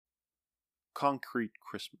Concrete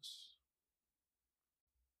Christmas.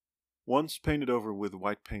 Once painted over with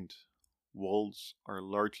white paint, walls are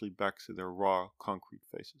largely back to their raw concrete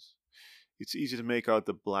faces. It's easy to make out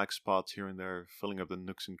the black spots here and there filling up the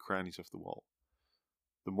nooks and crannies of the wall.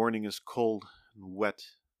 The morning is cold and wet,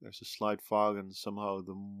 there's a slight fog, and somehow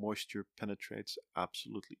the moisture penetrates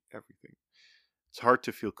absolutely everything. It's hard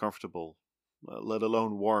to feel comfortable, let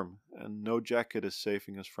alone warm, and no jacket is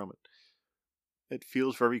saving us from it. It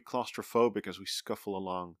feels very claustrophobic as we scuffle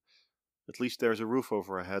along. At least there's a roof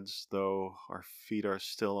over our heads, though our feet are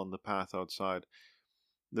still on the path outside.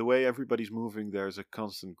 The way everybody's moving, there's a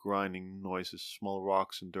constant grinding noises, small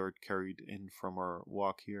rocks and dirt carried in from our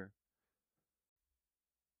walk here.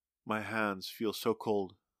 My hands feel so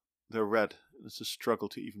cold. They're red, and it's a struggle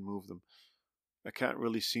to even move them. I can't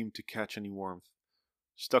really seem to catch any warmth.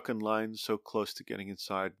 Stuck in line, so close to getting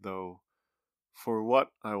inside, though. For what,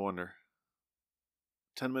 I wonder?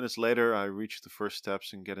 10 minutes later, I reach the first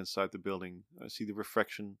steps and get inside the building. I see the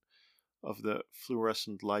reflection of the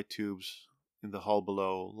fluorescent light tubes in the hall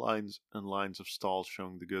below, lines and lines of stalls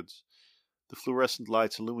showing the goods. The fluorescent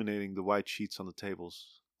lights illuminating the white sheets on the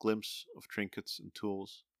tables, glimpse of trinkets and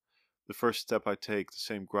tools. The first step I take, the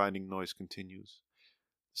same grinding noise continues.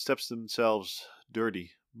 The steps themselves,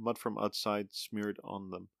 dirty, mud from outside smeared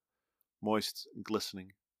on them, moist and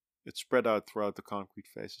glistening. It's spread out throughout the concrete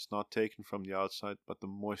faces, not taken from the outside, but the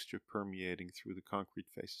moisture permeating through the concrete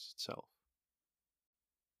faces itself.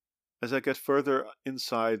 As I get further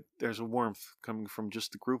inside, there's a warmth coming from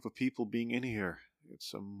just the group of people being in here.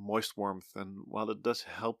 It's a moist warmth, and while it does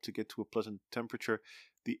help to get to a pleasant temperature,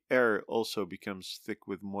 the air also becomes thick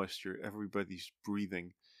with moisture. Everybody's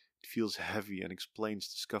breathing. It feels heavy and explains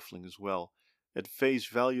the scuffling as well. At face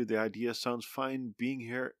value, the idea sounds fine. Being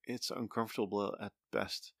here, it's uncomfortable at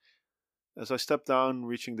best. As I step down,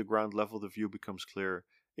 reaching the ground level, the view becomes clearer.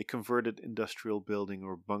 A converted industrial building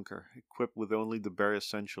or bunker, equipped with only the bare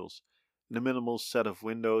essentials, and a minimal set of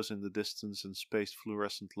windows in the distance and spaced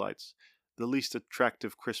fluorescent lights, the least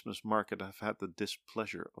attractive Christmas market I've had the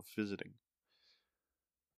displeasure of visiting.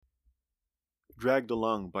 Dragged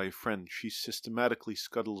along by a friend, she systematically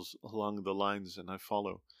scuttles along the lines and I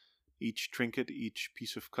follow. Each trinket, each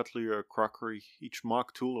piece of cutlery or crockery, each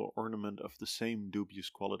mock tool or ornament of the same dubious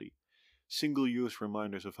quality. Single-use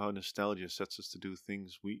reminders of how nostalgia sets us to do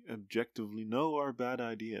things we objectively know are bad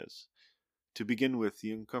ideas. To begin with,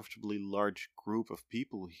 the uncomfortably large group of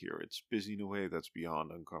people here, it's busy in a way that's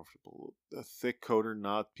beyond uncomfortable. A thick coat or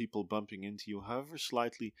not, people bumping into you, however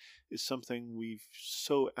slightly, is something we've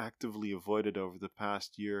so actively avoided over the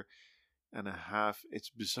past year and a half. It's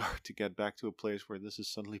bizarre to get back to a place where this is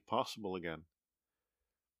suddenly possible again.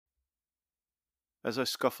 As I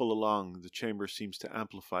scuffle along, the chamber seems to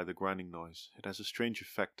amplify the grinding noise. It has a strange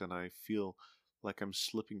effect, and I feel like I'm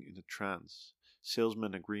slipping in a trance.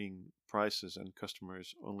 Salesmen agreeing prices and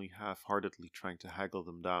customers only half-heartedly trying to haggle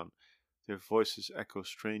them down. Their voices echo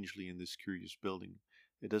strangely in this curious building.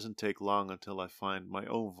 It doesn't take long until I find my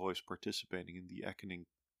own voice participating in the echoing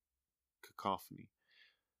cacophony.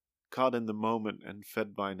 Caught in the moment and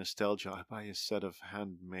fed by nostalgia, I buy a set of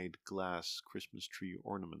handmade glass Christmas tree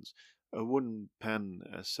ornaments, a wooden pen,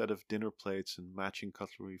 a set of dinner plates, and matching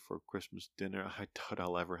cutlery for Christmas dinner I doubt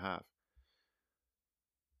I'll ever have.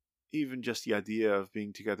 Even just the idea of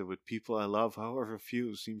being together with people I love, however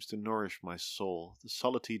few, seems to nourish my soul. The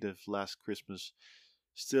solitude of last Christmas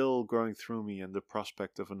still growing through me, and the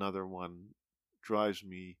prospect of another one drives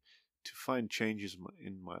me to find changes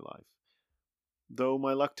in my life. Though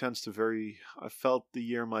my luck tends to vary, I felt the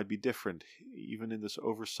year might be different. Even in this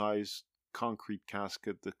oversized concrete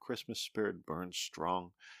casket, the Christmas spirit burns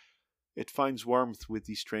strong. It finds warmth with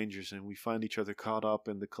these strangers, and we find each other caught up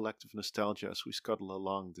in the collective nostalgia as we scuttle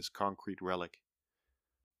along this concrete relic.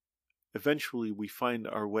 Eventually, we find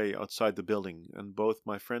our way outside the building, and both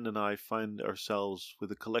my friend and I find ourselves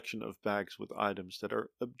with a collection of bags with items that are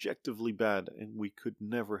objectively bad and we could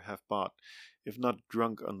never have bought, if not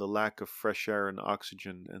drunk on the lack of fresh air and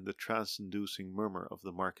oxygen and the trance-inducing murmur of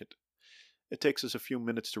the market. It takes us a few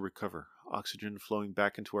minutes to recover, oxygen flowing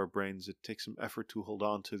back into our brains. It takes some effort to hold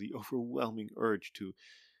on to the overwhelming urge to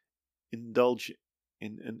indulge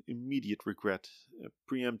in an immediate regret,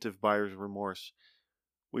 a preemptive buyer's remorse.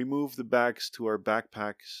 We move the bags to our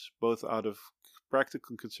backpacks, both out of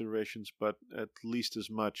practical considerations, but at least as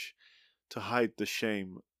much to hide the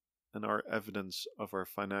shame and our evidence of our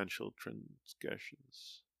financial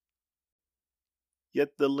transgressions.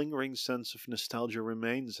 Yet the lingering sense of nostalgia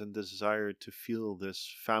remains, and the desire to feel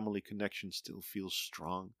this family connection still feels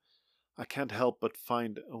strong. I can't help but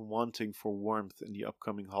find a wanting for warmth in the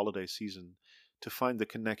upcoming holiday season, to find the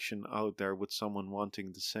connection out there with someone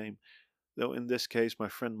wanting the same. Though in this case my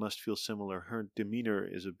friend must feel similar. Her demeanor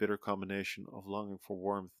is a bitter combination of longing for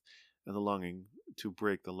warmth and the longing to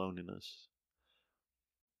break the loneliness.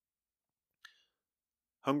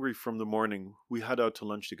 Hungry from the morning, we head out to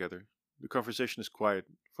lunch together. The conversation is quiet.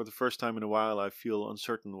 For the first time in a while, I feel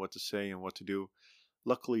uncertain what to say and what to do.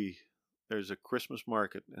 Luckily, there's a Christmas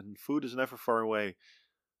market, and food is never far away.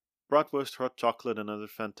 Bratwurst, hot chocolate, and other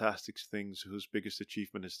fantastic things whose biggest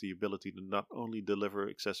achievement is the ability to not only deliver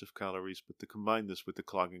excessive calories, but to combine this with the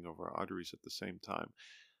clogging of our arteries at the same time.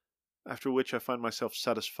 After which I find myself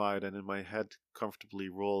satisfied and in my head comfortably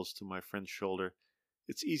rolls to my friend's shoulder.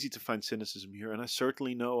 It's easy to find cynicism here, and I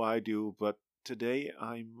certainly know I do, but today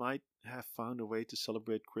I might have found a way to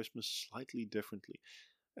celebrate Christmas slightly differently,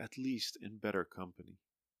 at least in better company.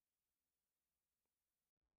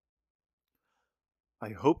 I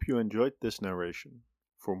hope you enjoyed this narration.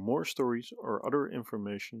 For more stories or other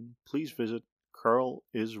information, please visit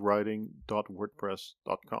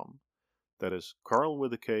carliswriting.wordpress.com. That is Carl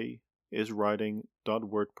with a K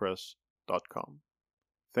iswriting.wordpress.com.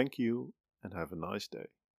 Thank you and have a nice day.